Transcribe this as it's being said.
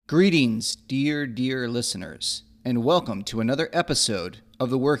Greetings, dear listeners, and welcome to another episode of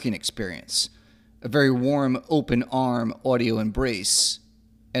The Working Experience, a very warm, open arm audio embrace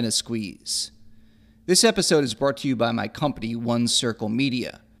and a squeeze. This episode is brought to you by my company, One Circle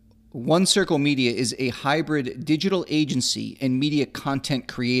Media. One Circle Media is a hybrid digital agency and media content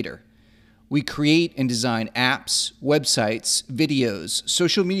creator. We create and design apps, websites, videos,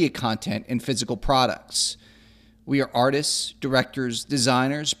 social media content, and physical products. We are artists, directors,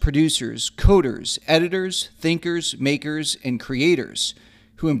 designers, producers, coders, editors, thinkers, makers, and creators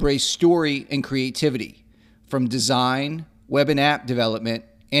who embrace story and creativity, from design, web and app development,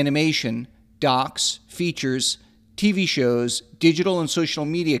 animation, docs, features, TV shows, digital and social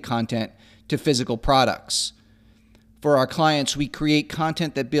media content, to physical products. For our clients, we create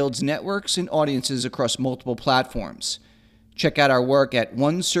content that builds networks and audiences across multiple platforms. Check out our work at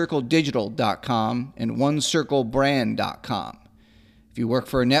onecircledigital.com and onecirclebrand.com. If you work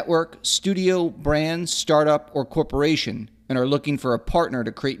for a network, studio, brand, startup, or corporation and are looking for a partner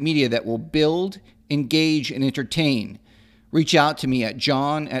to create media that will build, engage, and entertain, reach out to me at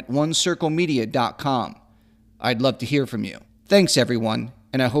john@onecirclemedia.com. I'd love to hear from you. Thanks, everyone,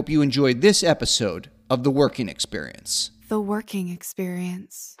 and I hope you enjoyed this episode of The Working Experience. The Working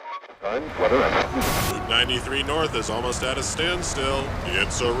Experience. Route 93 North is almost at a standstill.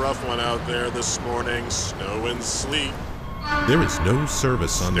 It's a rough one out there this morning, snow and sleet. There is no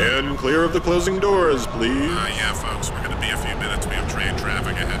service on the... Stand clear of the closing doors, please. Yeah, folks, we're going to be a few minutes. We have train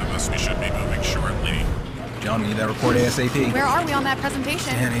traffic ahead of us. We should be moving shortly. John, we need that report ASAP. Where are we on that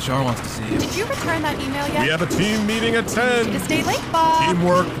presentation? Man, HR wants to see you. Did you return that email yet? We have a team meeting at 10. Stay late, Bob.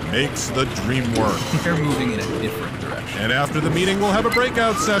 Teamwork makes the dream work. They're moving in a different direction. And after the meeting, we'll have a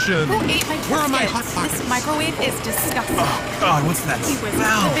breakout session. Who ate my Where are my biscuits? hot pockets? This microwave is disgusting. Oh, God, what's that He was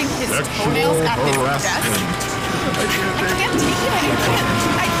smell? clipping his Sexual toenails at his harassment. desk. I can't take it anymore.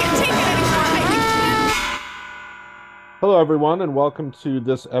 I can't take it anymore. Hello, everyone, and welcome to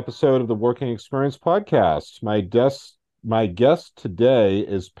this episode of the Working Experience podcast. My guest today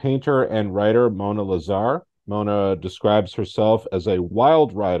is painter and writer Mona Lazar. Mona describes herself as a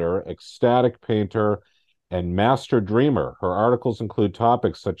wild writer, ecstatic painter, and master dreamer. Her articles include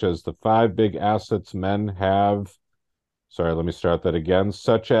topics such as the 5 big assets men have. Sorry, let me start that again.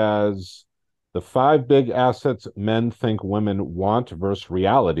 Such as the 5 big assets men think women want versus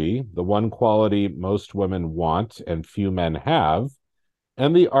reality, the one quality most women want and few men have,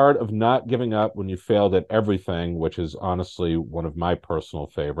 and the art of not giving up when you failed at everything, which is honestly one of my personal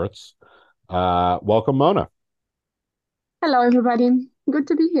favorites. Welcome, Mona. Hello, everybody. Good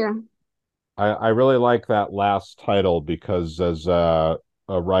to be here. I really like that last title because as a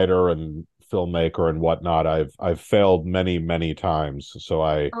writer and filmmaker and whatnot, I've failed many times. So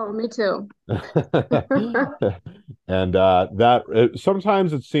Oh, me too. and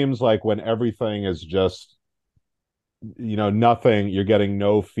sometimes it seems like when everything is just nothing, you're getting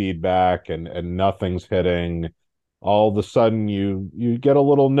no feedback and nothing's hitting, all of a sudden you get a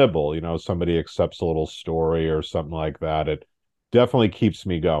little nibble, somebody accepts a little story or something like that. It definitely keeps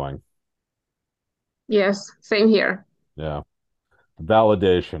me going. Yes, same here. Yeah.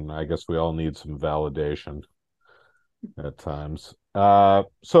 Validation. I guess we all need some validation at times.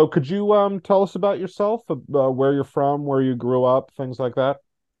 So could you tell us about yourself, where you're from, where you grew up, things like that?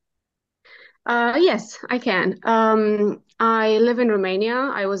 Yes, I can. I live in Romania.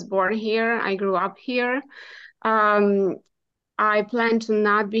 I was born here. I grew up here. I plan to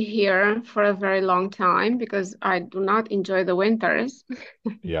not be here for a very long time because I do not enjoy the winters.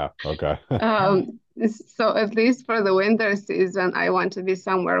 Yeah, okay. So at least for the winter season, I want to be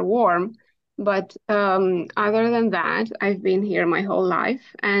somewhere warm. But other than that, I've been here my whole life,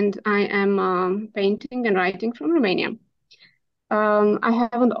 and I am painting and writing from Romania. I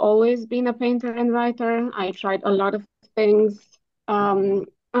haven't always been a painter and writer. I tried a lot of things. I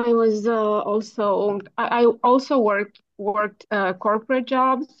was I also worked corporate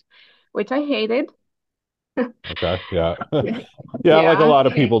jobs, which I hated. Okay, yeah. Yeah, like a lot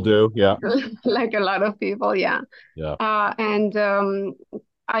of people do. Yeah. Like a lot of people, yeah. Yeah. And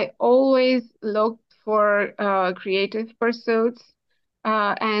I always looked for creative pursuits,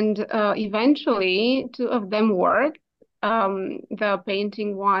 and eventually 2 of them worked. The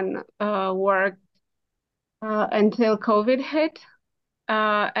painting one worked until COVID hit,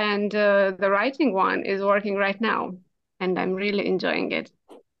 and the writing one is working right now, and I'm really enjoying it.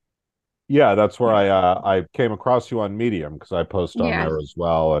 Yeah, that's where I came across you on Medium because I post on Yes. there as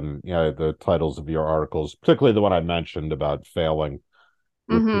well, and the titles of your articles, particularly the one I mentioned about failing,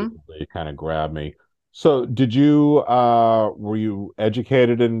 Mm-hmm. repeatedly kind of grabbed me. So, were you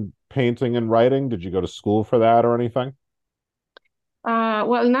educated in painting and writing? Did you go to school for that or anything?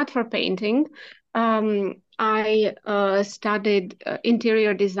 Well, not for painting. I studied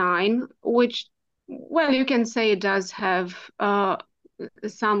interior design, which, well, you can say it does have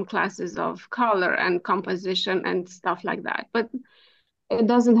some classes of color and composition and stuff like that, but it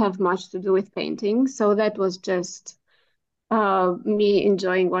doesn't have much to do with painting. So that was just me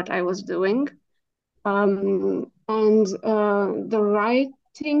enjoying what I was doing. And the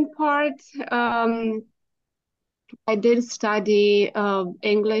writing part, I did study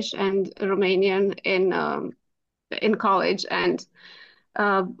English and Romanian in college, and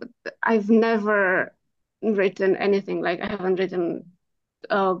uh, I've never written anything like I haven't written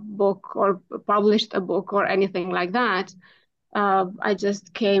a book or published a book or anything like that. I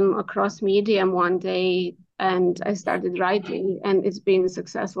just came across Medium one day and I started writing, and it's been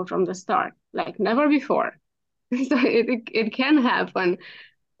successful from the start, like never before. So it can happen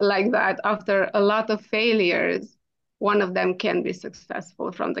like that after a lot of failures. One of them can be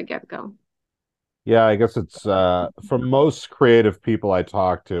successful from the get-go. Yeah, I guess it's for most creative people I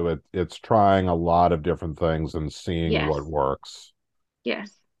talk to, it's trying a lot of different things and seeing what Yes, works.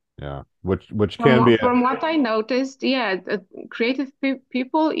 yes. Yeah, which can be From what I noticed, yeah, the creative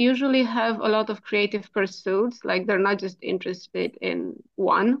people usually have a lot of creative pursuits, like they're not just interested in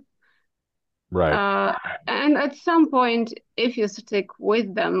one. right. Uh, and at some point, if you stick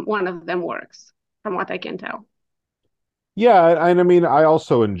with them, one of them works, from what I can tell. Yeah, and I mean, I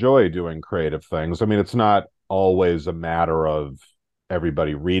also enjoy doing creative things. I mean, it's not always a matter of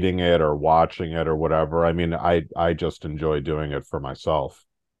everybody reading it or watching it or whatever. I mean, I just enjoy doing it for myself.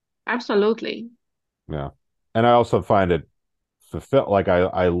 Absolutely. Yeah. And I also find it fulfill like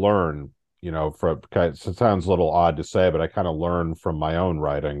I learn, from it sounds a little odd to say, but I kind of learn from my own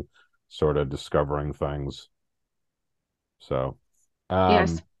writing, sort of discovering things. So,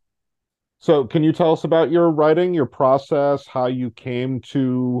 Yes. um, so can you tell us about your writing, your process, how you came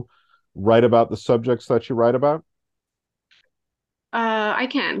to write about the subjects that you write about? I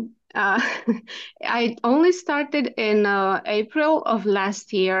can. I only started in April of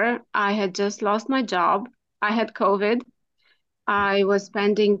last year. I had just lost my job. I had COVID. I was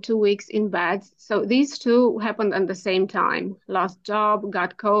spending 2 weeks in bed. So these two happened at the same time. Lost job,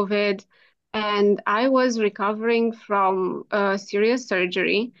 got COVID, and I was recovering from serious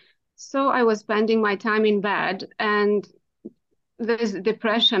surgery. So I was spending my time in bed, and this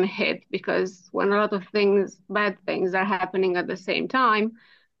depression hit because when a lot of things, bad things are happening at the same time,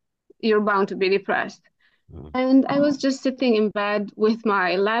 you're bound to be depressed. Mhm. And I was just sitting in bed with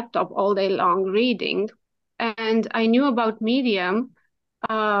my laptop all day long reading. And I knew about Medium.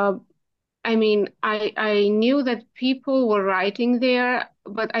 Uh, I mean, I knew that people were writing there,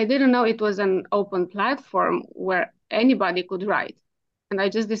 but I didn't know it was an open platform where anybody could write. And I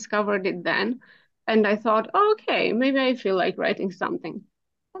just discovered it then. And I thought, oh, okay, maybe I feel like writing something.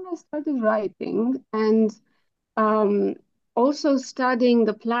 And I started writing and um, also studying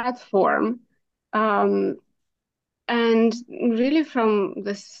the platform. Um, and really, from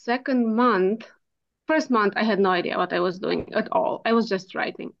the second month, first month, I had no idea what I was doing at all. I was just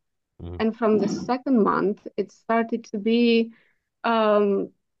writing. Mhm. And from the second month, it started to be,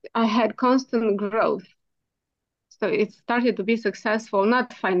 um, I had constant growth. So it started to be successful,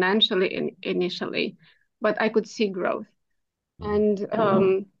 not financially initially, but I could see growth.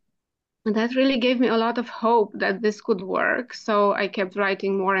 Mhm. And that really gave me a lot of hope that this could work. So I kept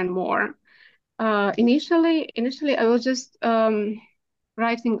writing more and more. Initially, I was just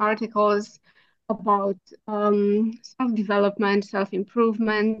writing articles about self-development,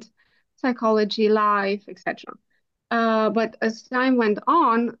 self-improvement, psychology, life, etc. But as time went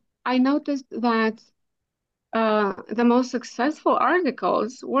on, I noticed that the most successful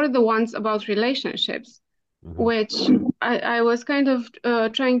articles were the ones about relationships, Mhm. which I was kind of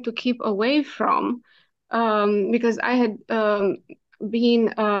trying to keep away from because I had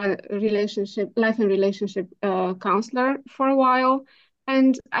been a life and relationship counselor for a while.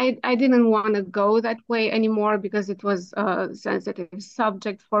 And I didn't want to go that way anymore because it was a sensitive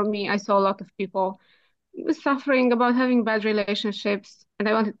subject for me. I saw a lot of people suffering about having bad relationships, and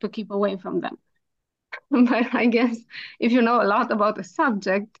I wanted to keep away from them. But I guess if you know a lot about a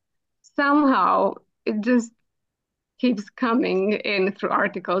subject, somehow it just keeps coming in through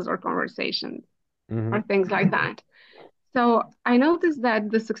articles or conversations or Mhm. things like that. So I noticed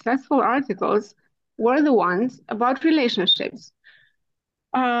that the successful articles were the ones about relationships.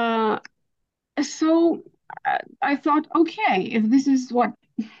 Uh, so I thought, okay, if this is what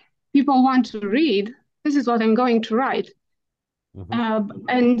people want to read, this is what I'm going to write. Mhm.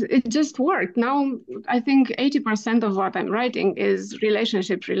 And it just worked. Now, I think 80% of what I'm writing is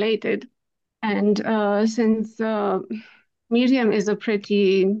relationship related. And since Medium is a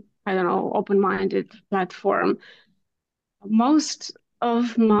pretty, I don't know, open-minded platform. Most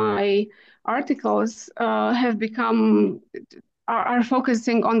of my articles have become are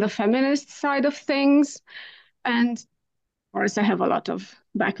focusing on the feminist side of things, and of course, I have a lot of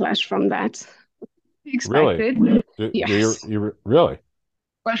backlash from that. Really? Expected, Do you, yes. you really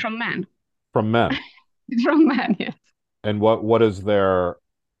Well, from men, from men? from men, yes. And what is their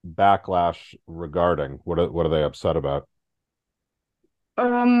backlash regarding? What are they upset about?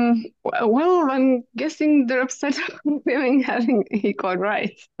 Well, I'm guessing they're upset about women having equal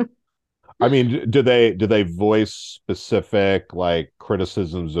rights. I mean, do they voice specific like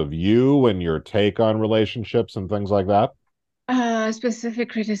criticisms of you and your take on relationships and things like that? Specific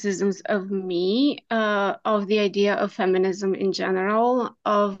criticisms of me, of the idea of feminism in general,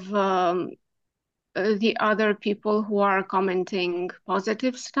 of the other people who are commenting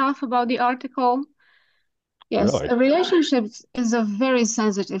positive stuff about the article. Yes, Really? relationships is a very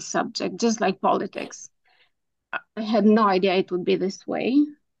sensitive subject, just like politics. I had no idea it would be this way.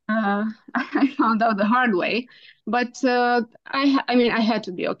 I found out the hard way, but I mean, I had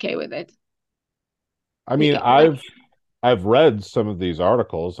to be okay with it. I mean, Like, I've read some of these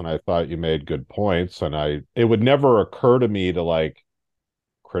articles and I thought you made good points, and I it would never occur to me to like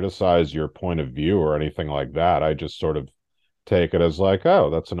criticize your point of view or anything like that. I just sort of take it as like, oh,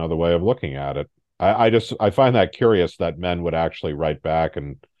 that's another way of looking at it. I find that curious that men would actually write back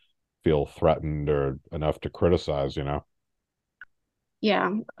and feel threatened or enough to criticize, you know?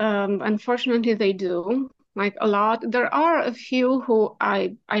 yeah, unfortunately they do. Like a lot. There are a few who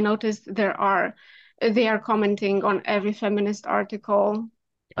I noticed they are commenting on every feminist article,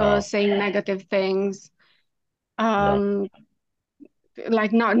 Oh, saying negative things. yeah. Um,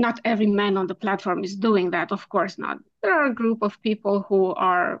 like not every man on the platform is doing that, of course not. There are a group of people who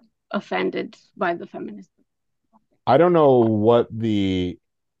are offended by the feminist. I don't know what the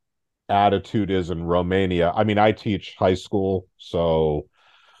attitude is in Romania. I mean, I teach high school, so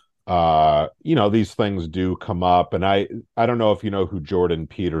these things do come up, and I don't know if you know who Jordan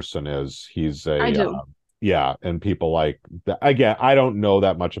Peterson is. He's I a do. yeah, and people like that. Again, I don't know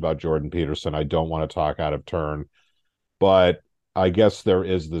that much about Jordan Peterson. I don't want to talk out of turn, but I guess there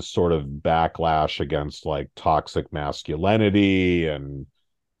is this sort of backlash against like toxic masculinity, and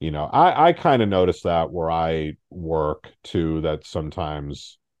I kind of notice that where I work too, that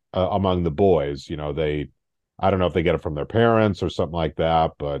sometimes among the boys, I don't know if they get it from their parents or something like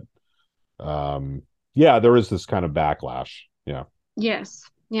that, but um yeah, there is this kind of backlash. Yeah. Yes,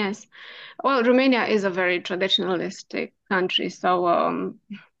 yes. Well, Romania is a very traditionalistic country, so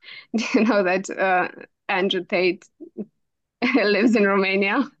do you know that Andrew Tate lives in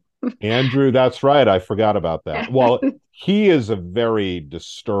Romania? Andrew, that's right. I forgot about that. Well, he is a very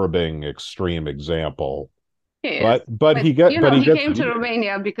disturbing extreme example, He is. but But but he he gets came to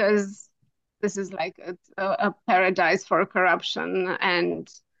Romania because this is like a paradise for corruption and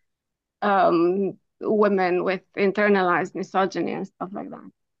women with internalized misogyny and stuff like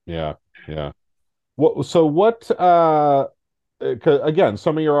that. yeah, yeah. What 'cause again,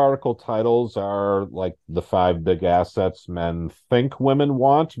 some of your article titles are like the five big assets men think women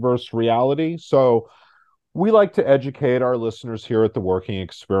want versus reality. So we like to educate our listeners here at the Working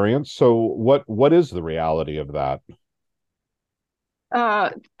Experience. So what is the reality of that? Uh,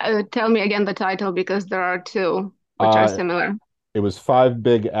 Tell me again the title because there are two which are Uh, similar. it was five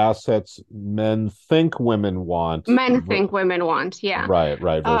big assets men think women want. Men think women want, yeah. Right,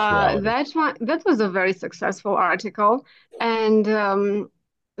 versus reality. That was a very successful article, and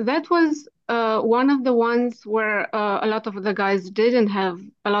that was one of the ones where a lot of the guys didn't have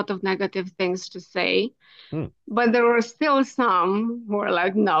a lot of negative things to say, Hmm. but there were still some who were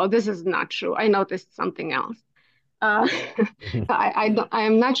like, "No, this is not true. I noticed something else." Uh, I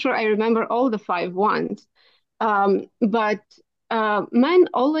am not sure I remember all the five ones, but men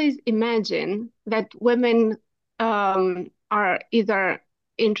always imagine that women are either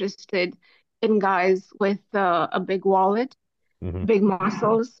interested in guys with a big wallet, Hmm. big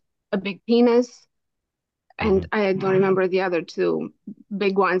muscles, a big penis, Hmm. and I don't remember the other two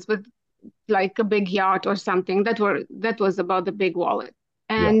big ones, but like a big yacht or something. That was about the big wallet.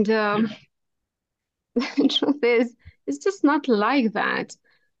 Yeah. And the truth is, it's just not like that.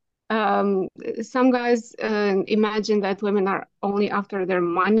 Um, some guys imagine that women are only after their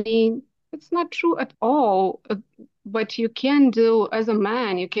money. It's not true at all. But you can do, as a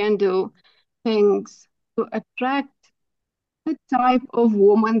man, you can do things to attract the type of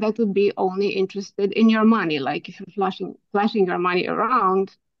woman that would be only interested in your money. Like if you're flashing your money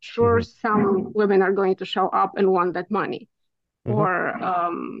around, sure, Hmm. some women are going to show up and want that money. Hmm. Or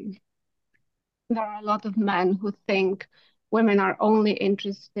there are a lot of men who think women are only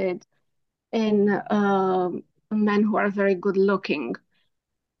interested in men who are very good looking,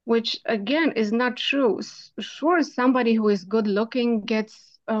 which again is not true. Sure, somebody who is good looking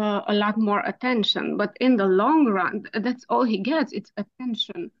gets a lot more attention, but in the long run, that's all he gets. It's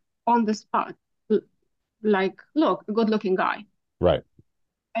attention on the spot. Like, look, a good looking guy. Right.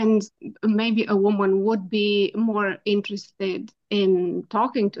 And maybe a woman would be more interested in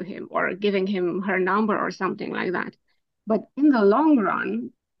talking to him or giving him her number or something like that. But in the long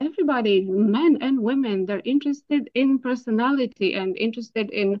run, everybody, men and women, they're interested in personality and interested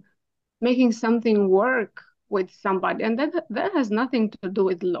in making something work with somebody. And that has nothing to do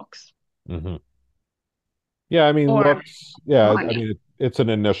with looks Hmm. Yeah, I mean, or looks, yeah, I money. mean, it's an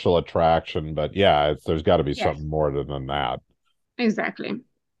initial attraction, but yeah, there's got to be Yes, something more than that. exactly.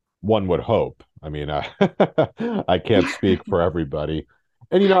 One would hope. I mean, I can't speak for everybody.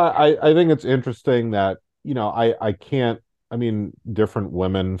 And, I think it's interesting that, I can't, I mean, different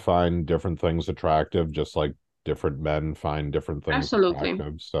women find different things attractive, just like different men find different things Absolutely.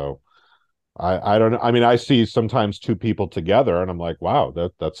 attractive. So I don't know. I mean, I see sometimes two people together and I'm like, wow,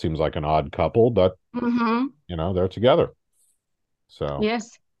 that seems like an odd couple, but Hmm. they're together. So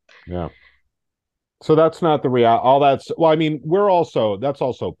Yes. yeah. So that's not the all that's well, I mean, that's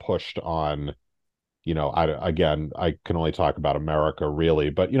also pushed on, again, I can only talk about America really,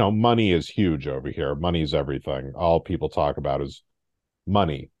 but money is huge over here. Money's everything. All people talk about is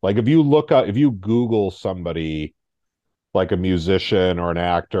money. Like if you Google somebody like a musician or an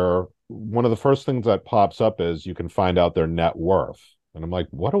actor, one of the first things that pops up is you can find out their net worth. And I'm like,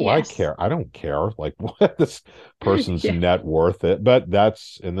 what do I Yes. care? I don't care. Like what this person's Yeah. net worth it. But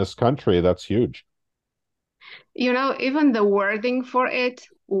that's in this country, that's huge. Even the wording for it,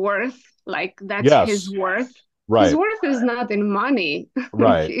 worth, like that's his Yes, worth. His right, worth is not in money.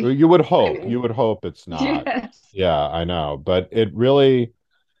 right. You would I hope. mean, You would hope it's not. yes. Yeah, I know. But it really,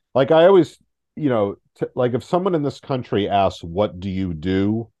 like I always, like if someone in this country asks, what do you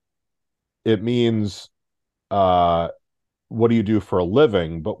do? It means, uh, what do you do for a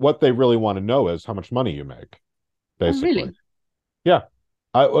living? But what they really want to know is how much money you make, Oh, basically. really? Yeah.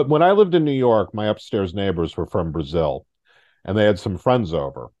 When I lived in New York, my upstairs neighbors were from Brazil and they had some friends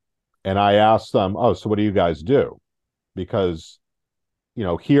over. And I asked them, oh, so what do you guys do? Because,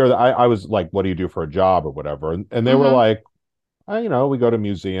 here I was like, what do you do for a job or whatever? And they were Mm-hmm. like, we go to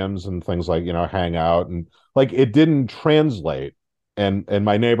museums and things like, hang out. And like it didn't translate. And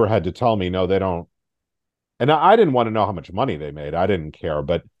my neighbor had to tell me, no, they don't. And I didn't want to know how much money they made. I didn't care.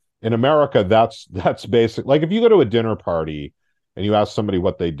 But in America, that's basic. Like if you go to a dinner party and you ask somebody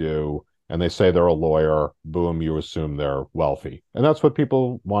what they do and they say they're a lawyer, boom, you assume they're wealthy. And that's what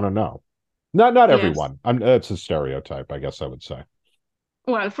people want to know. Not Yes. everyone. It's a stereotype, I guess I would say.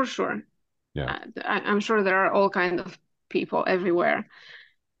 Well, for sure. Yeah. I'm sure there are all kind of people everywhere.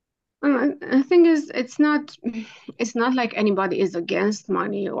 The thing is, it's not like anybody is against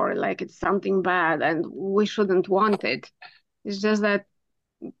money or like it's something bad and we shouldn't want it. It's just that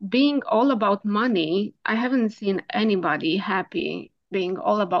being all about money, I haven't seen anybody happy being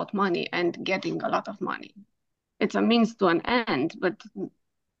all about money and getting a lot of money. It's a means to an end, but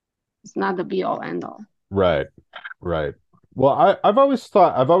it's not the be all end all. Right. Right. Well, I've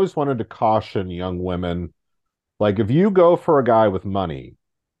always wanted to caution young women, like if you go for a guy with money,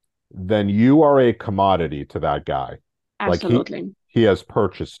 then you are a commodity to that guy. Like Absolutely. he has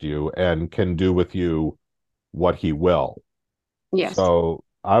purchased you and can do with you what he will. Yes. So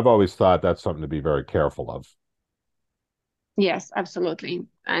I've always thought that's something to be very careful of. Yes, absolutely.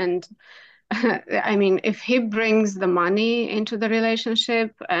 And I mean, if he brings the money into the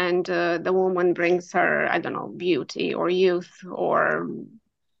relationship and the woman brings her, I don't know, beauty or youth or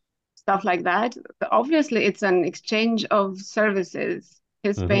stuff like that, obviously it's an exchange of services.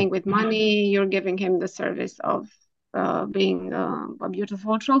 He's Hmm. paying with money, you're giving him the service of being a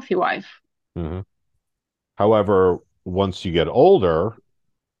beautiful trophy wife. Hmm. However, once you get older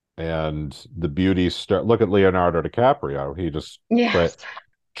and the beauties start, look at Leonardo DiCaprio. He just Yes.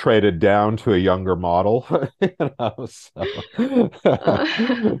 traded down to a younger model. So Uh,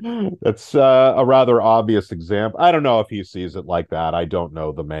 it's a rather obvious example. I don't know if he sees it like that. I don't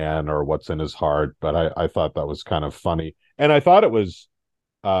know the man or what's in his heart, but I thought that was kind of funny. And I thought it was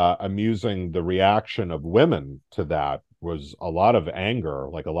amusing. The reaction of women to that was a lot of anger,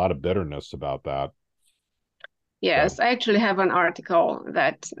 like a lot of bitterness about that. So Yes, I actually have an article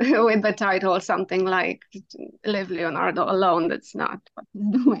that with the title something like "Leave Leonardo alone." That's not what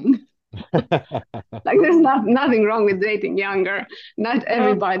he's doing. Like, there's nothing wrong with dating younger. Not well,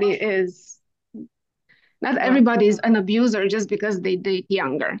 everybody is not well, everybody is an abuser just because they date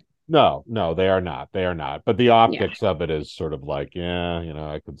younger. No, no, they are not. They are not. But the Yeah, optics of it is sort of like, yeah,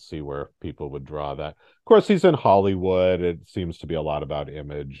 I could see where people would draw that. Of course, he's in Hollywood. It seems to be a lot about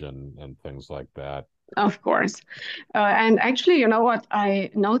image and things like that. of course. And actually, you know what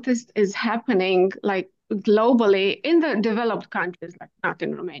I noticed is happening like globally in the developed countries, like not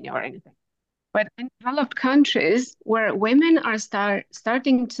in Romania or anything, but in developed countries where women are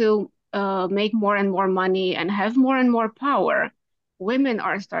starting to make more and more money and have more and more power, women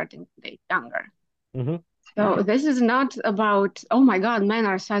are starting to date younger. Hmm. So this is not about, oh my God, men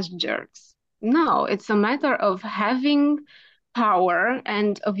are such jerks. No, it's a matter of having power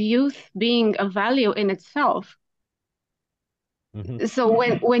and of youth being a value in itself. Hmm. So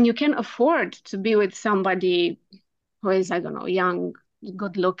when you can afford to be with somebody who is, I don't know, young,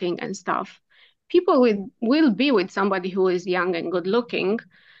 good looking and stuff, people will be with somebody who is young and good looking,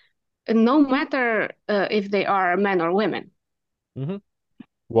 no matter if they are men or women. Hmm.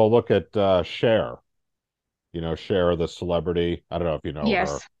 Well, look at Cher. Cher, the celebrity. I don't know if you know her.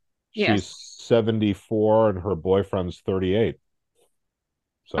 Yes, She's yes. 74 and her boyfriend's 38.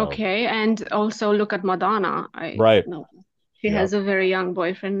 So, Okay, and also look at Madonna. I right. know she Yep. has a very young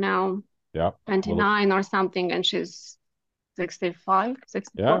boyfriend now, Yep. Little, 29 or something, and she's 65, yeah.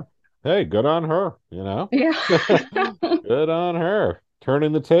 64. Hey, good on her, Yeah. Good on her.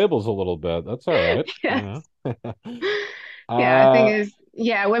 Turning the tables a little bit. That's all right, Yes. Yeah, I think Uh, is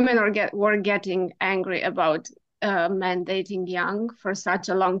yeah, women were getting angry about men dating young for such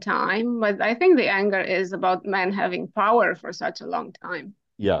a long time, but I think the anger is about men having power for such a long time.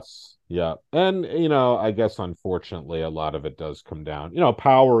 yes, yeah. And, I guess unfortunately a lot of it does come down.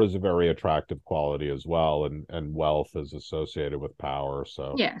 Power is a very attractive quality as well, and wealth is associated with power.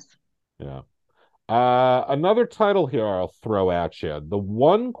 So, Yes. yeah. Another title here I'll throw at you. The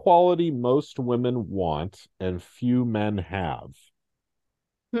one quality most women want and few men have.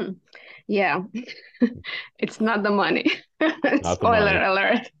 Hmm. Yeah. It's not the money. Not the Spoiler money.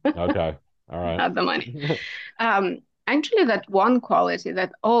 alert. Okay. All right. Not the money. Actually, that one quality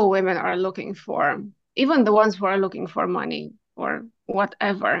that all women are looking for, even the ones who are looking for money or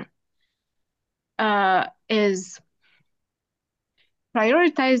whatever, is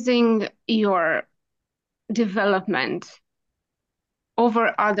prioritizing your development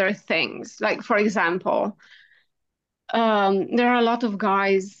over other things. Like, for example, there are a lot of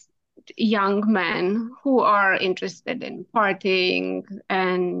guys, young men, who are interested in partying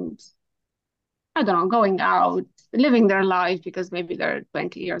and I don't know, going out, living their life because maybe they're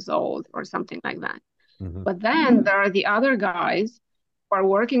 20 years old or something like that. Hmm. But then there are the other guys who are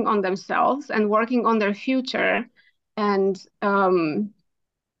working on themselves and working on their future and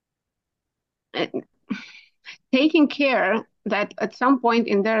taking care that at some point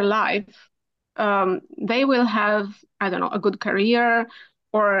in their life, they will have, I don't know, a good career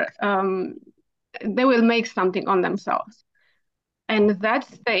or they will make something on themselves. And that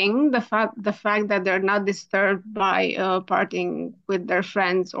thing, the fact that they're not disturbed by partying with their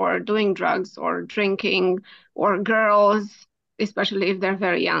friends or doing drugs or drinking or girls, especially if they're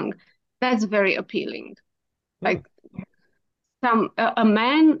very young, that's very appealing. Hmm. Like a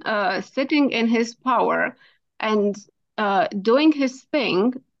man sitting in his power and doing his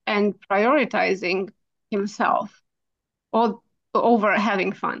thing and prioritizing himself all, over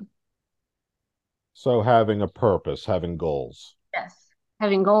having fun. So having a purpose, having goals. Yes.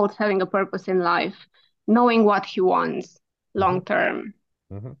 Having goals, having a purpose in life, knowing what he wants Hmm. long term.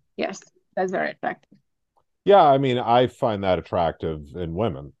 Hmm. Yes, that's very attractive. Yeah, I mean, I find that attractive in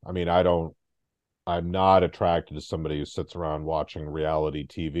women. I mean, I'm not attracted to somebody who sits around watching reality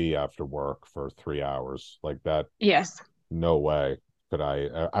TV after work for 3 hours like that. Yes, No way could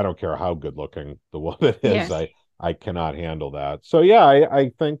I. I don't care how good looking the woman is. yes, I cannot handle that. So yeah,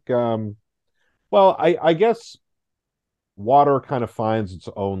 I think. Well, I guess water kind of finds its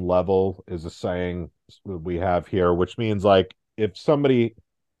own level is a saying we have here, which means like if somebody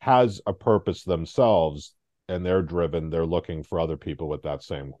has a purpose themselves and they're driven, they're looking for other people with that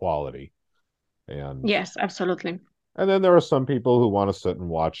same quality. And yes, absolutely. and then there are some people who want to sit and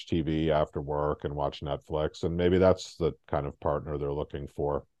watch TV after work and watch Netflix, and maybe that's the kind of partner they're looking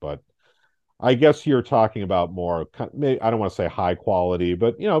for. But I guess you're talking about more, I don't want to say high quality,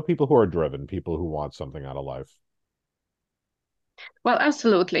 but people who are driven, people who want something out of life. Well,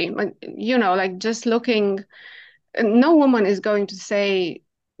 absolutely. Like, like just looking, no woman is going to say,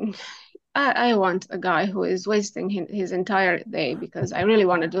 I want a guy who is wasting his entire day because I really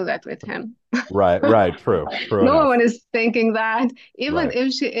want to do that with him. Right, right, true, true No enough. one is thinking that, even Right,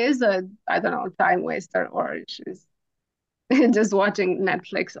 if she is a, I don't know, time waster or she's just watching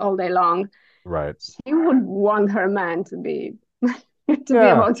Netflix all day long. right. She would want her man to be. to be Yeah,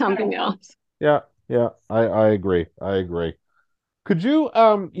 about something else. yeah, yeah. I agree. I agree. Could you,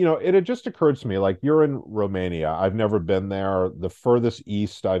 it had just occurred to me, like you're in Romania. I've never been there. The furthest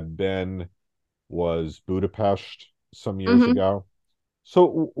east I've been was Budapest some years Hmm. ago.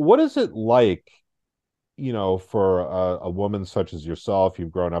 So, what is it like, for a woman such as yourself?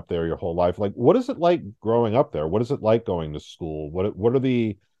 You've grown up there your whole life. Like, what is it like growing up there? What is it like going to school? What are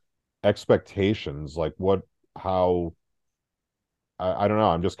the expectations? Like, how? I don't know.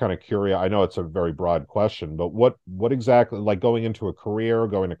 I'm just kind of curious. I know it's a very broad question, but what exactly, like going into a career,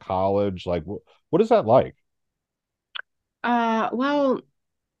 going to college, like what is that like? Well,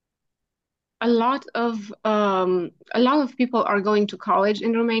 a lot of people are going to college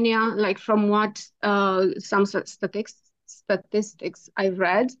in Romania. Like from what some statistics I've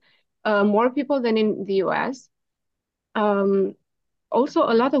read, more people than in the US. Um, Also,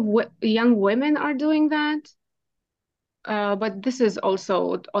 a lot of w young women are doing that. But this is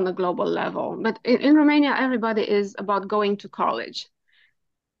also on a global level. But in Romania, everybody is about going to college.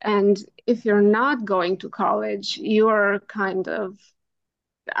 And if you're not going to college, you're kind of,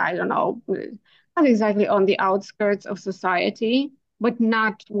 I don't know, not exactly on the outskirts of society, but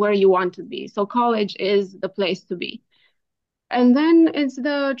not where you want to be. So college is the place to be. And then it's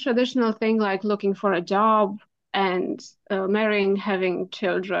the traditional thing like looking for a job and marrying, having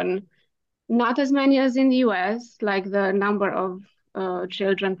children. Not as many as in the US, like the number of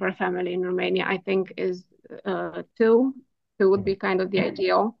children per family in Romania, I think is two. Two would Mhm. be kind of the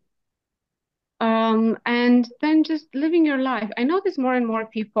ideal. And then just living your life. I notice more and more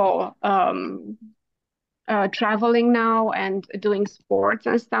people traveling now and doing sports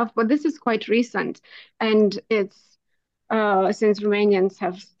and stuff, but this is quite recent. And it's since Romanians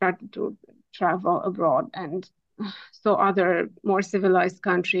have started to travel abroad, and so other more civilized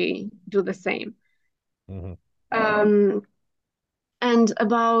country do the same. Mhm. Um, And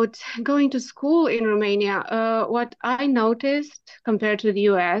about going to school in Romania, what I noticed compared to the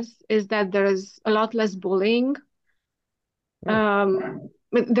US is that there's a lot less bullying. Mhm.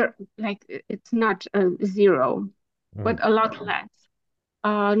 But there, like, it's not zero, but Mhm. a lot less.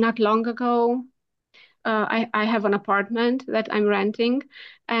 Not long ago, I have an apartment that I'm renting,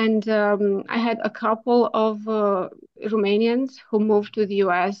 and I had a couple of Romanians who moved to the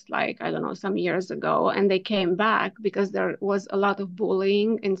US, like, I don't know, some years ago, and they came back because there was a lot of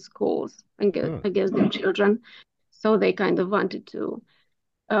bullying in schools Mhm. against their children. So they kind of wanted to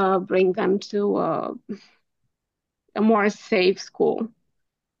bring them to a more safe school.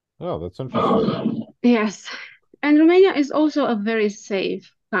 Oh, that's interesting. Yes. And Romania is also a very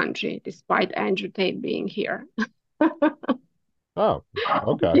safe country, despite Andrew Tate being here. Oh,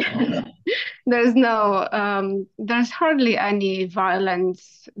 okay. There's hardly any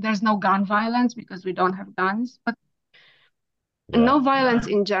violence. There's no gun violence because we don't have guns, but Yeah. no violence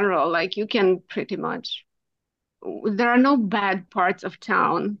in general. Like you can pretty much, there are no bad parts of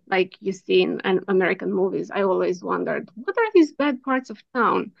town like you see in American movies. I always wondered, what are these bad parts of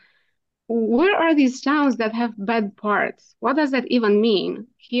town? Where are these towns that have bad parts? What does that even mean?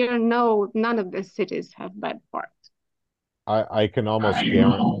 Here, no, none of the cities have bad parts. I can almost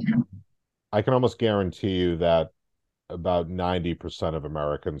guarantee you that about 90% of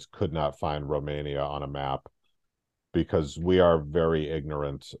Americans could not find Romania on a map because we are very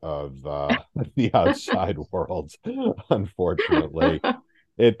ignorant of the outside world, unfortunately.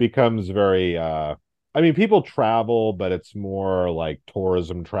 It becomes very I mean, people travel, but it's more like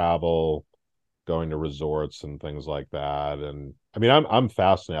tourism travel, going to resorts and things like that. And I mean, I'm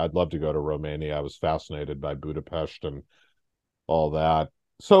fascinated. I'd love to go to Romania. I was fascinated by Budapest and all that.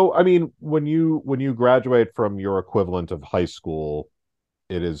 So, I mean, when you graduate from your equivalent of high school,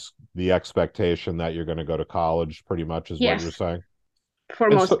 it is the expectation that you're going to go to college, pretty much, is what you're Yes, saying. for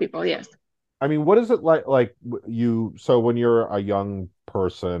And most so, people, yes. I mean, what is it like you, so when you're a young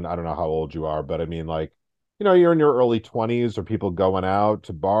person, I don't know how old you are, but I mean, like, you're in your early 20s, are people going out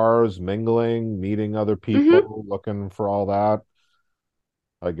to bars, mingling, meeting other Hmm. people, looking for all that?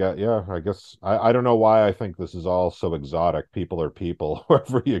 I don't know why I think this is all so exotic. People are people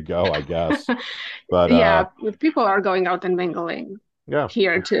wherever you go, I guess. But Yeah, people are going out and mingling yeah,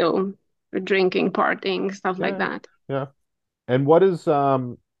 here too, drinking, partying, stuff like yeah, that. yeah. And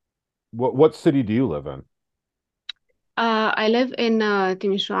what city do you live in? I live in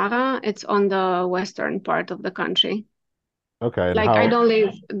Timișoara. It's on the western part of the country. Okay, Like I don't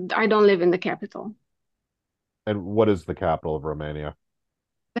live in the capital. and what is the capital of Romania?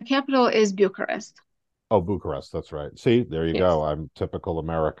 The capital is Bucharest. Oh, Bucharest, that's right. See, there you Yes. go. I'm typical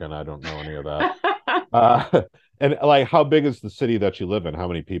American. I don't know any of that. Uh, And like, how big is the city that you live in? How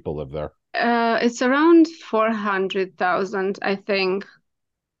many people live there? It's around 400,000, I think.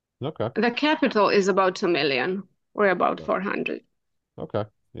 Okay. The capital is about 2 million. We're about 400. Okay.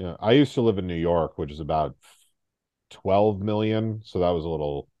 Yeah. I used to live in New York, which is about 12 million. So that was a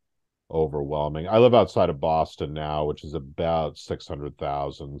little overwhelming. I live outside of Boston now, which is about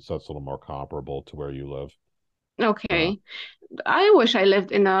 600,000. So that's a little more comparable to where you live. Uh, Okay. I wish I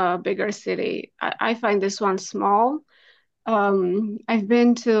lived in a bigger city. I find this one small. I've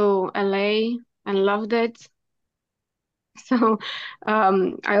been to LA and loved it. So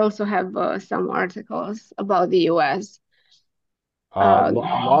I also have some articles about the US. Uh,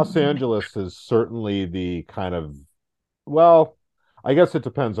 Los Angeles is certainly the kind of, well, I guess it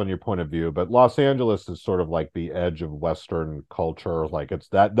depends on your point of view, but Los Angeles is sort of like the edge of Western culture. Like it's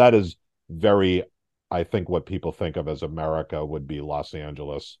that is very, I think what people think of as America would be Los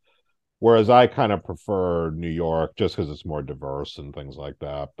Angeles. Whereas I kind of prefer New York just because it's more diverse and things like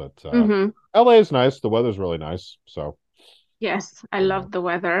that. But mhm. LA is nice. The weather's really nice. So Yes, I uh, love the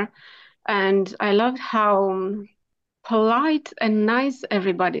weather, and I loved how polite and nice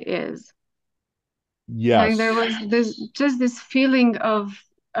everybody is. Like there yes. was this feeling of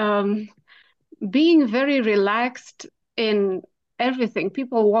um, being very relaxed in everything.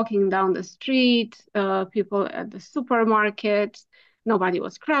 People walking down the street, people at the supermarket. Nobody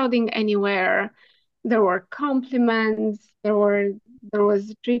was crowding anywhere. There were compliments. There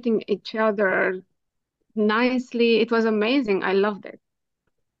was treating each other nicely. It was amazing. I loved it.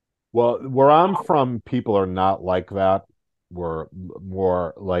 Well, where I'm from, people are not like that. We're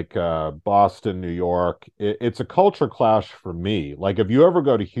more like Boston, New York. It's a culture clash for me. Like if you ever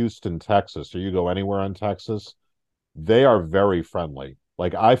go to Houston, Texas, or you go anywhere in Texas, they are very friendly.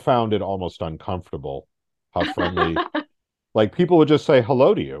 Like I found it almost uncomfortable how friendly, like people would just say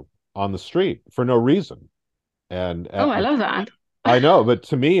hello to you on the street for no reason. And Oh, I love that. I know, but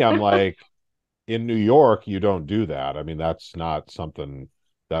to me, I'm like, in New York, you don't do that. I mean, that's not something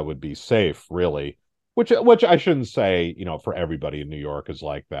that would be safe, really. Which I shouldn't say, for everybody in New York is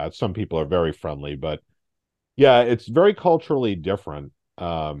like that. Some people are very friendly, but yeah, it's very culturally different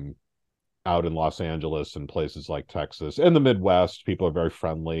out in Los Angeles and places like Texas. In the Midwest, people are very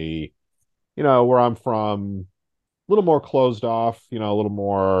friendly. Where I'm from, a little more closed off, a little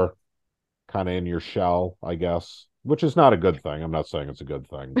more kind of in your shell, I guess, which is not a good thing. I'm not saying it's a good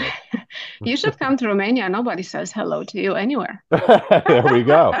thing, but You should come to Romania. Nobody says hello to you anywhere. there we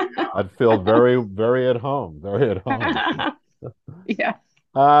go. I'd feel very, very at home, very at home. Yeah.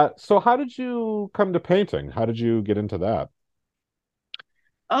 So how did you come to painting? How did you get into that?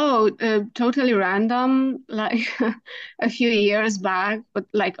 Oh, totally random, like a few years back, but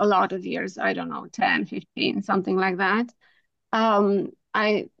like a lot of years, I don't know, 10, 15, something like that. Um,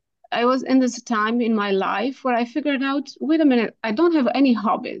 I I was in this time in my life where I figured out, wait a minute, I don't have any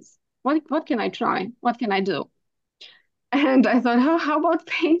hobbies. What can I try? What can I do? And I thought, how about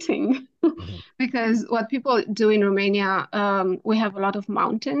painting? Mhm, Because what people do in Romania, we have a lot of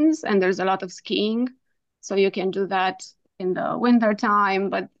mountains and there's a lot of skiing. So you can do that in the winter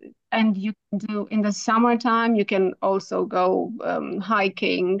time, and you can do in the summertime, you can also go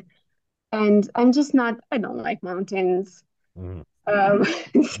hiking. And I don't like mountains. mhm, Um,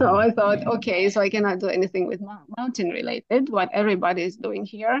 so I thought, okay, so I cannot do anything with mountain related, what everybody is doing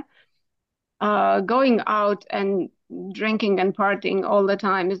here. Going out and drinking and partying all the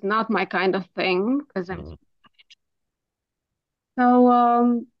time is not my kind of thing because I'm mhm,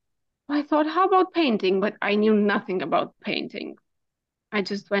 so I thought, how about painting? But I knew nothing about painting. I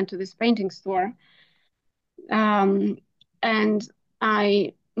just went to this painting store um, and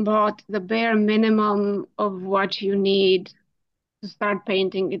I bought the bare minimum of what you need to start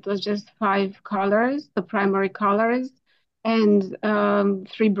painting. It was just 5 colors, the primary colors, and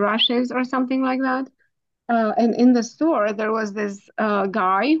 3 brushes or something like that. And in the store, there was this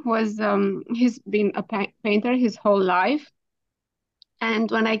guy who was he's been a painter his whole life. And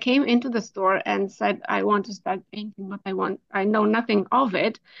when I came into the store and said I want to start painting, but I know nothing of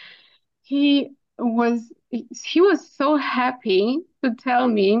it, he he was so happy to tell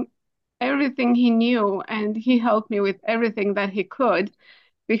me everything he knew, and he helped me with everything that he could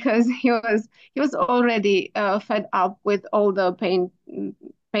because he was already fed up with all the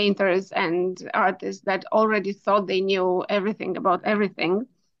painters and artists that already thought they knew everything about everything.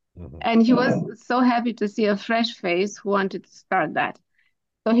 mhm, And he was so happy to see a fresh face who wanted to start that.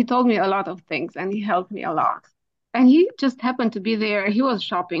 So he told me a lot of things and he helped me a lot. And he just happened to be there. He was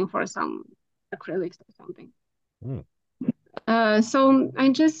shopping for some acrylics or something. mhm, So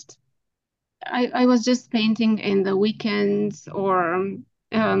I was just painting in the weekends or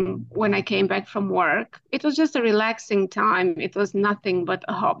when I came back from work. It was just a relaxing time. It was nothing but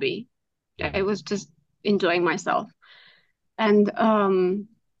a hobby. I Mhm. was just enjoying myself. And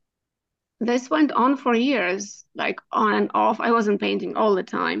this went on for years, like on and off. I wasn't painting all the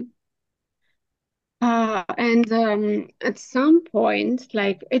time. And at some point,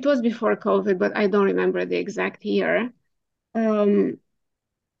 like it was before COVID, but I don't remember the exact year. Um,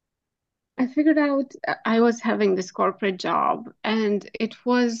 I figured out I was having this corporate job, and it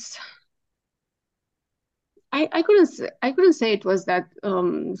was I couldn't say it was that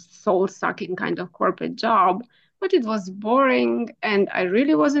soul-sucking kind of corporate job, but it was boring, and I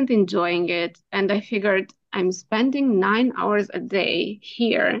really wasn't enjoying it. And I figured I'm spending 9 hours a day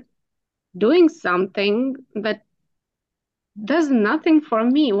here doing something that does nothing for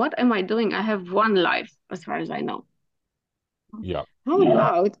me. What am I doing? I have one life, as far as I know. Yeah. How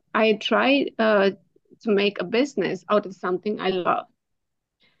about I try to make a business out of something I love?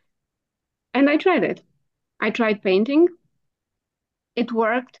 And I tried it. I tried painting. It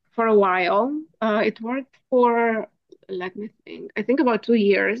worked for a while. It worked for, let me think, I think about 2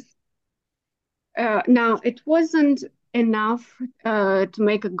 years. Now, it wasn't enough to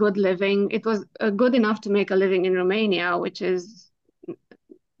make a good living. It was good enough to make a living in Romania, which is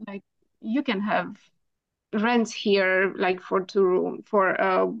like you can have rents here like for two room for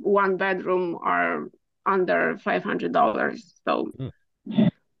one bedroom are under $500. So Mm,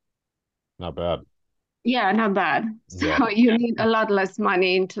 not bad. yeah, not bad. Yeah. So you need a lot less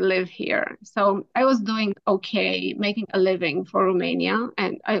money to live here. So I was doing okay, making a living for Romania,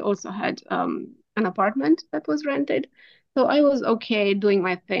 and I also had an apartment that was rented. So I was okay doing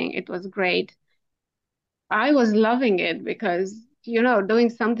my thing. It was great. I was loving it because, doing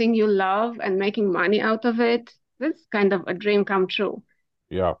something you love and making money out of it, that's kind of a dream come true.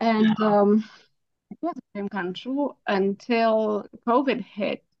 Yeah. And it was a dream come true until COVID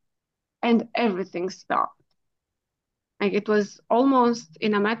hit and everything stopped. Like it was almost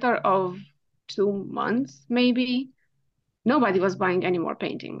in a matter of 2 months, maybe, nobody was buying any more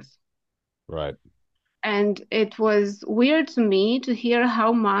paintings. Right. And it was weird to me to hear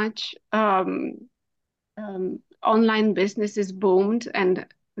how much online businesses boomed and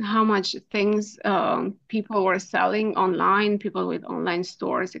how much things people were selling online, people with online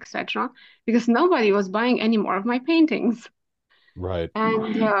stores, etc. Because nobody was buying any more of my paintings. Right.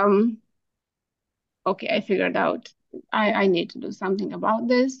 And okay, I figured out I need to do something about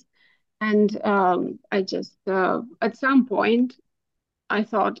this. And I just, at some point, I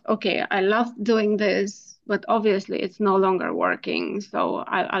thought, okay, I love doing this, but obviously it's no longer working. So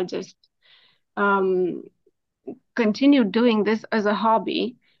I'll just um, continue doing this as a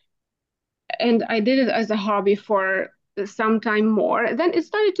hobby. And I did it as a hobby for some time more. Then it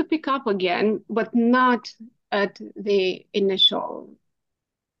started to pick up again, but not at the initial,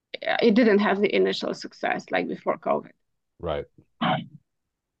 it didn't have the initial success like before COVID. Right.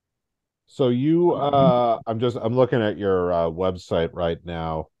 So I'm looking at your website right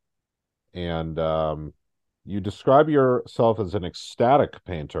now, and you describe yourself as an ecstatic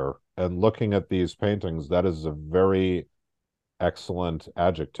painter. And looking at these paintings, that is a very excellent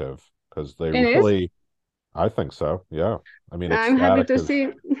adjective because they It is. really, I think so. Yeah. I mean, I'm happy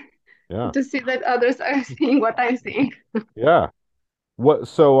ecstatic is, yeah. to see that others are seeing what I'm seeing. Yeah.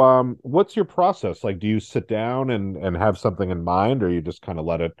 What's your process? Like, do you sit down and have something in mind, or you just kind of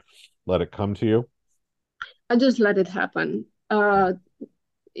let it come to you? I just let it happen.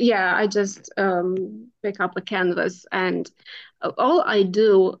 Yeah, I just pick up a canvas and all I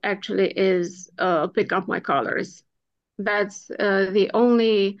do actually is pick up my colors. That's the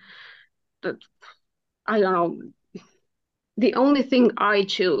only, I don't know, the only thing I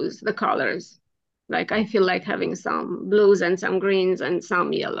choose, the colors. Like I feel like having some blues and some greens and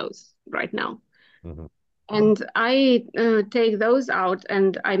some yellows right now. Hmm. And I take those out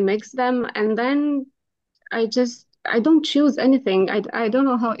and I mix them and then I don't choose anything. I don't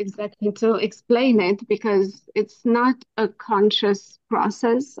know how exactly to explain it because it's not a conscious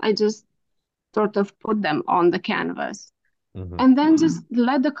process. I just sort of put them on the canvas Hmm. and then just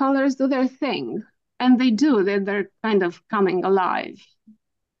let the colors do their thing. And they do. They're kind of coming alive.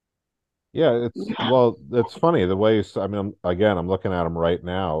 Yeah, it's funny the way I mean, again, I'm looking at them right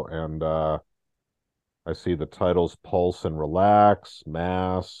now, and I see the titles Pulse and Relax,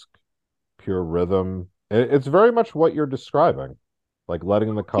 Mask, Pure Rhythm. It's very much what you're describing, like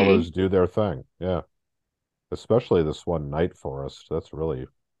letting the Okay. colors do their thing. Yeah, especially this one, Night Forest. That's really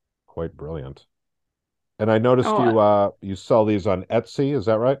quite brilliant. And I noticed Oh, you sell these on Etsy, is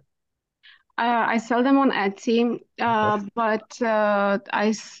that right? I sell them on Etsy, Okay. but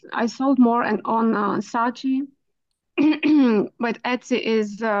I sold more and on Saatchi. But Etsy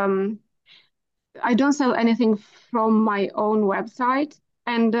is I don't sell anything from my own website,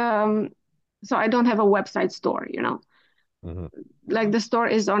 and so I don't have a website store, you know. Hmm. Like the store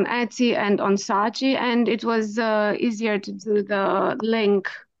is on Etsy and on Saatchi, and it was easier to do the link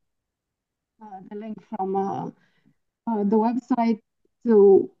from the website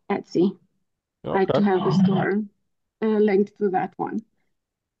to Etsy, like Okay. to have the store linked to that one.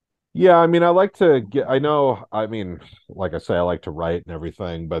 Yeah, I mean, I like to get, I know, I mean, like I say, I like to write and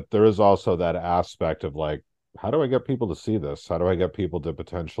everything, but there is also that aspect of like, how do I get people to see this? How do I get people to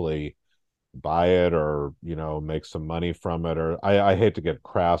potentially buy it or, make some money from it? Or I hate to get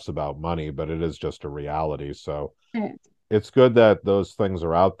crass about money, but it is just a reality. So Yeah. it's good that those things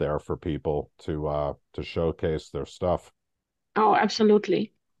are out there for people to showcase their stuff. Oh,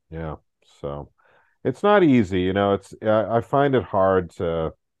 absolutely. Yeah. So it's not easy, I find it hard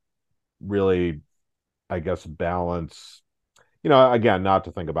to really, I guess, balance, again, not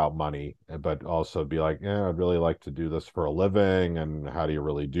to think about money, but also be like, yeah, I'd really like to do this for a living. And how do you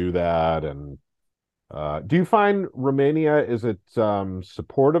really do that? And do you find Romania, is it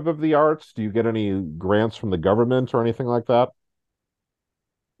supportive of the arts? Do you get any grants from the government or anything like that?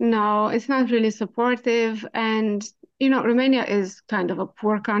 No, it's not really supportive. And, you know, Romania is kind of a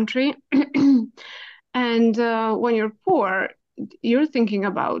poor country. And when you're poor, you're thinking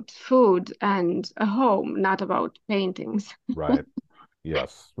about food and a home, not about paintings. Right.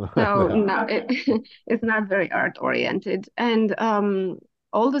 Yes. So no, it's not very art oriented. And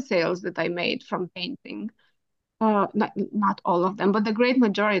all the sales that I made from painting, not all of them, but the great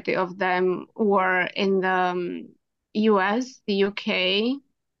majority of them were in the US, the UK,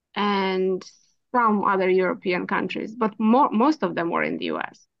 and some other European countries, but most of them were in the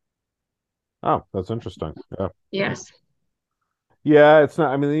US. Oh, that's interesting. Yeah. Yes. Yeah, it's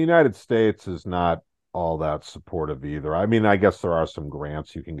not, I mean, the United States is not all that supportive either. I mean, I guess there are some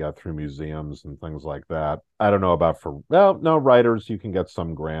grants you can get through museums and things like that. I don't know about well, no, writers, you can get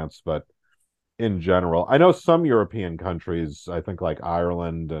some grants, but in general, I know some European countries, I think like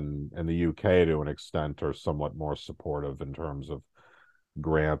Ireland and the UK to an extent are somewhat more supportive in terms of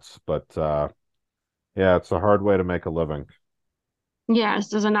grants, but yeah, it's a hard way to make a living.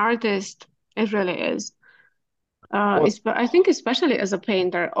 Yes, as an artist, it really is. Well, I think especially as a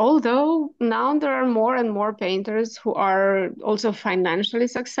painter, although now there are more and more painters who are also financially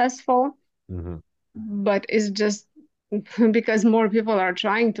successful, mhm. but it's just because more people are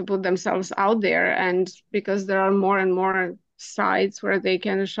trying to put themselves out there and because there are more and more sites where they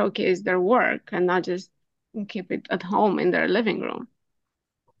can showcase their work and not just keep it at home in their living room.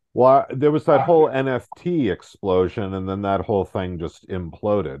 Well, there was that whole NFT explosion, and then that whole thing just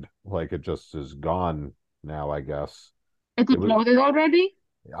imploded. Like it just is gone now, I guess. It It was, uploaded already?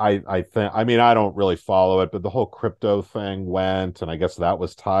 I think, I mean, I don't really follow it, but the whole crypto thing went, and I guess that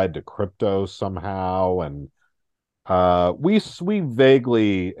was tied to crypto somehow. And we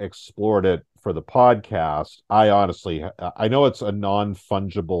vaguely explored it for the podcast. I honestly, I know it's a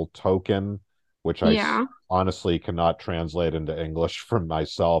non-fungible token, which Yeah, honestly cannot translate into English from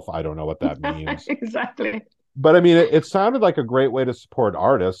myself. I don't know what that means. exactly. But I mean, it sounded like a great way to support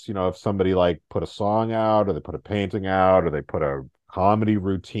artists. If somebody like put a song out, or they put a painting out, or they put a comedy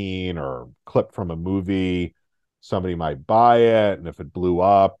routine or clip from a movie, somebody might buy it. And if it blew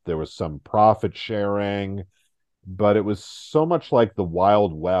up, there was some profit sharing. But it was so much like the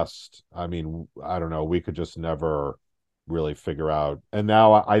Wild West. I mean, I don't know. We could just never really figure out. And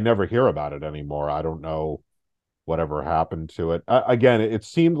now I never hear about it anymore. I don't know whatever happened to it. Again, it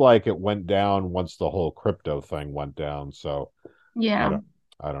seemed like it went down once the whole crypto thing went down. So I Yeah. don't,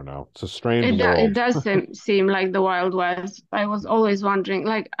 I don't know. It's a strange It world. does seem like the Wild West. I was always wondering,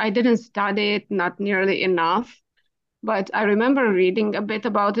 like, I didn't study it, not nearly enough, but I remember reading a bit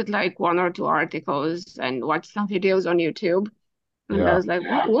about it, like one or two articles and watched some videos on YouTube. And I Yeah, was like,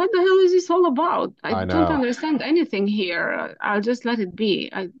 what the hell is this all about? I I don't know. understand anything here. I'll just let it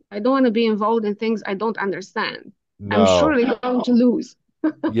be. I don't want to be involved in things I don't understand. I'm No. surely going to lose.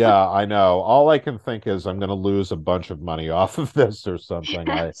 Yeah, I know. All I can think is I'm going to lose a bunch of money off of this or something.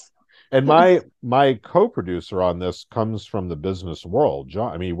 Yes. And my Yes. my co-producer on this comes from the business world.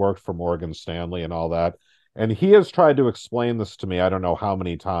 John, I mean, he worked for Morgan Stanley and all that. And he has tried to explain this to me, I don't know how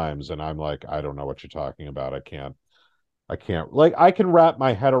many times, and I'm like, I don't know what you're talking about. I can't, like, I can wrap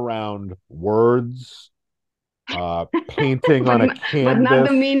my head around words, painting on But a but not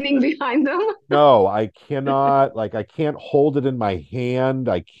the canvas. meaning behind them. No, I cannot, like, I can't hold it in my hand.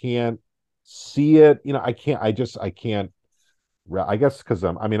 I can't see it. I can't. I guess because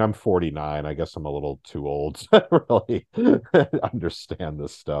I mean, I'm 49. I guess I'm a little too old to really understand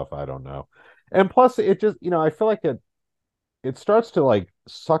this stuff. I don't know. And plus, it just, I feel like it starts to like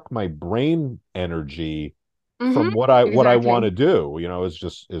suck my brain energy Mm-hmm. from what I want Exactly. to do,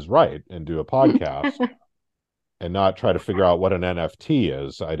 is write and do a podcast and not try to figure out what an NFT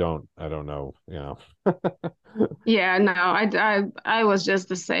is. I don't know. Yeah, no, I was just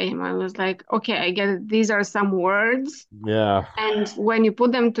the same. I was like, okay, I get it. These are some words, Yeah. and when you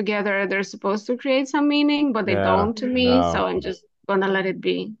put them together, they're supposed to create some meaning, but they Yeah. don't to me. So No. I'm just gonna let it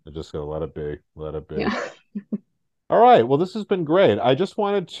be. I just gotta let it be. Let it be. Yeah. All right. Well, this has been great. I just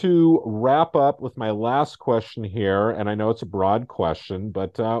wanted to wrap up with my last question here, and I know it's a broad question,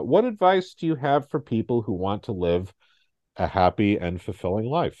 but what advice do you have for people who want to live a happy and fulfilling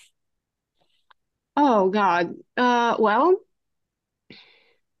life? Oh God. Well,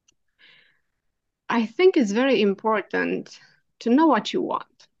 I think it's very important to know what you want.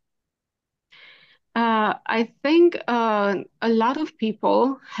 I think a lot of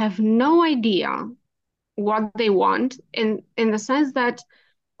people have no idea what they want in the sense that,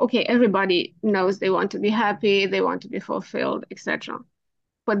 okay, everybody knows they want to be happy, they want to be fulfilled, etc.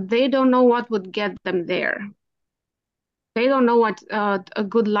 But they don't know what would get them there. They don't know what a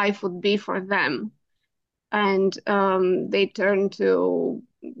good life would be for them. And they turn to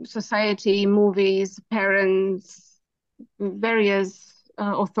society, movies, parents, various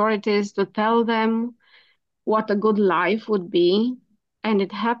authorities to tell them what a good life would be. And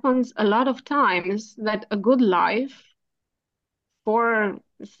it happens a lot of times that a good life for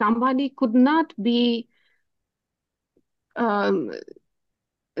somebody could not be um,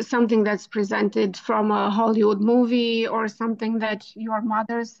 something that's presented from a Hollywood movie or something that your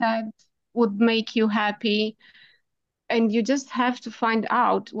mother said would make you happy. And you just have to find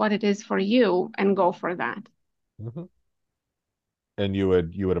out what it is for you and go for that. Mhm. And you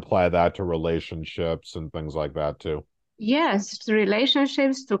would apply that to relationships and things like that too. Yes, to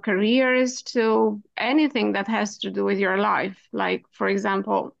relationships, to careers, to anything that has to do with your life. Like, for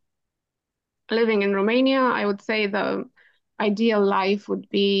example, living in Romania, I would say the ideal life would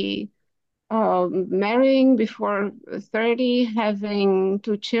be marrying before 30, having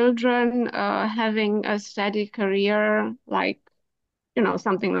two children, having a steady career, like,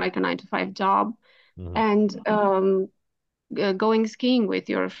 something like a 9 to 5 job, Hmm. and going skiing with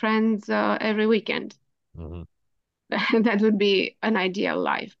your friends every weekend. Hmm. That would be an ideal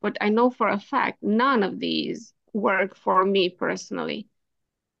life. But I know for a fact none of these work for me personally.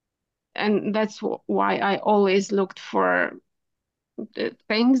 And that's why I always looked for the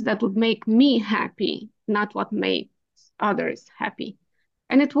things that would make me happy, not what makes others happy.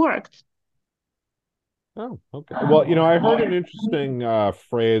 And it worked. Oh, okay. Well, I heard an interesting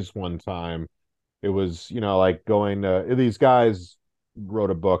phrase one time. It was, like going to these guys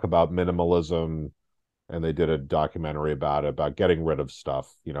wrote a book about minimalism and they did a documentary about it, about getting rid of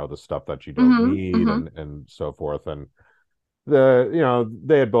stuff, the stuff that you don't Hmm. need Hmm. and so forth. And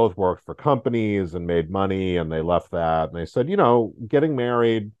they had both worked for companies and made money and they left that and they said, getting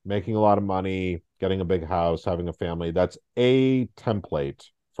married, making a lot of money, getting a big house, having a family, that's a template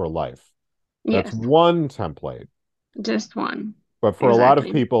for life. That's Yes, one template. just one. But for a lot of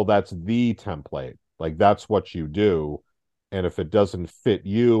Exactly. people, that's the template. Like that's what you do. And if it doesn't fit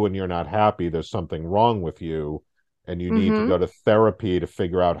you and you're not happy, there's something wrong with you. And you need to Hmm. go to therapy to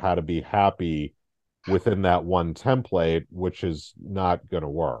figure out how to be happy within that one template, which is not going to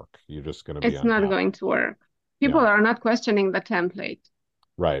work. You're just going to be It's not unhappy. going to work. People Yeah. are not questioning the template.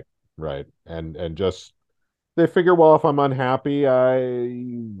 Right. Right. And just they figure, well, if I'm unhappy,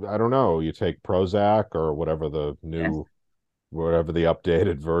 I don't know, you take Prozac or Yes. whatever the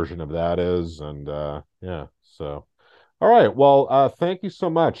updated version of that is. And yeah, so all right. Well, thank you so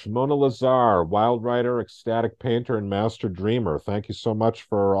much, Mona Lazar, wild writer, ecstatic painter, and master dreamer. Thank you so much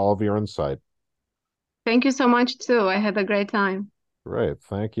for all of your insight. Thank you so much, too. I had a great time. Great.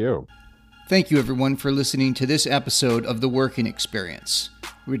 Thank you. Thank you, everyone, for listening to this episode of The Working Experience.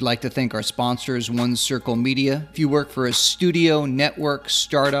 We'd like to thank our sponsors, One Circle Media. If you work for a studio, network,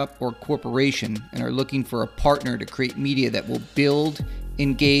 startup, or corporation and are looking for a partner to create media that will build,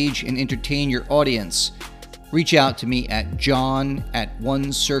 engage, and entertain your audience, reach out to me at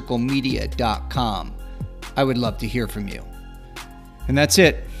john@onecirclemedia.com. I would love to hear from you. And that's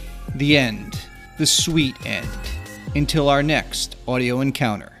it. The end. The sweet end. Until our next audio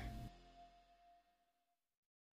encounter.